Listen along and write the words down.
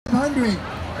600.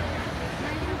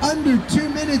 Under 2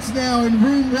 minutes now in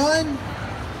room 1.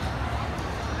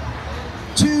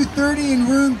 2:30 in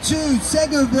room 2.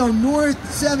 Seagoville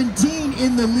North 17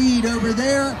 in the lead over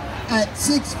there at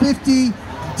 650.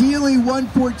 Dealey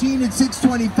 114 at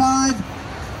 625.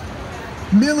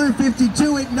 Miller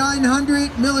 52 at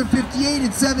 900. Miller 58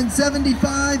 at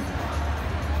 775.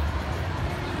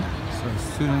 So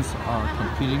students are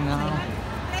competing now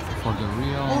for the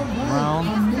real round,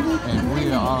 and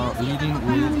we are leading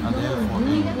with Adelfo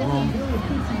in room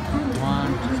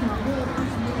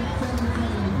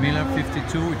 1. Miller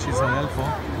 52, which is Adelfo,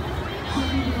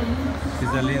 is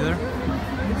the leader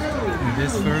in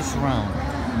this first round.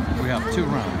 We have 2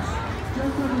 rounds.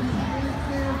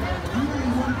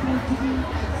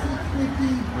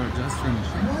 We're just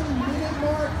finishing. 1 minute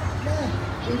mark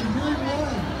left in room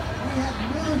 1. We have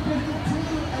Miller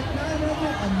 52 at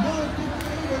 900 and Miller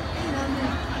 58 at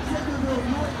 800. Seagoville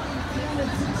North 18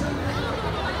 at 600.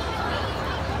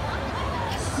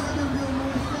 Seagoville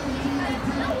North 17 at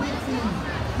 1050.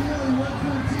 Dealey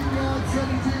 114 now at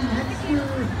 17. Hexter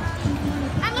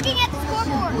 225. I'm looking at the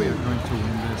scoreboard. We are going to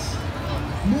win this.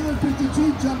 Miller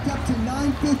 52 jumped up to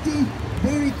 950.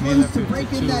 Very close to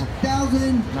breaking that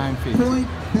 1,000 point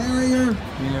barrier.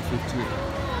 Miller 58.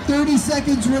 30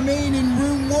 seconds remain in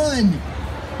room 1.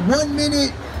 1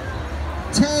 minute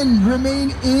 10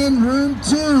 remain in room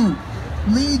 2.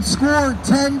 Lead score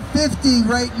 1050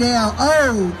 right now.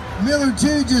 Oh, Miller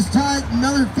 52 just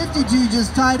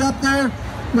tied up there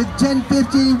with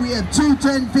 1050. We have 2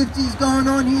 1050s going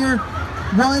on here.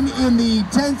 One in the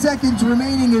 10 seconds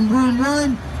remaining in room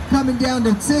 1, coming down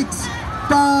to 6,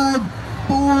 5,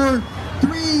 4,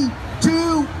 3,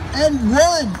 2, and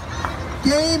 1.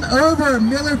 Game over.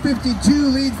 Miller 52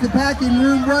 leads the pack in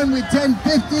room 1 with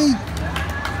 1050.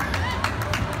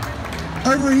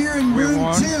 Over here in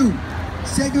room 2,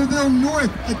 Seagoville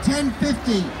North at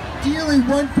 1050. Dealey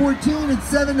 114 at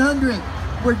 700.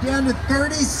 We're down to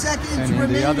 30 seconds and in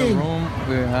remaining. The other room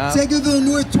we have Seagoville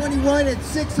North 21 at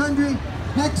 600.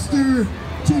 Hexter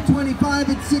 225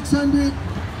 at 600.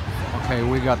 Okay,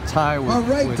 we got tied with, all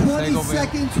right, with 20 Seagoville,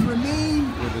 seconds remain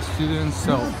with the students.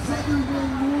 So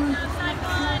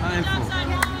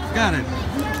got it.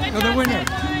 You're the winner.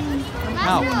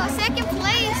 Now, Second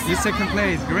place. you're second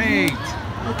place. Great.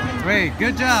 Great.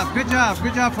 Good job. Good job.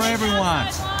 Good job for everyone.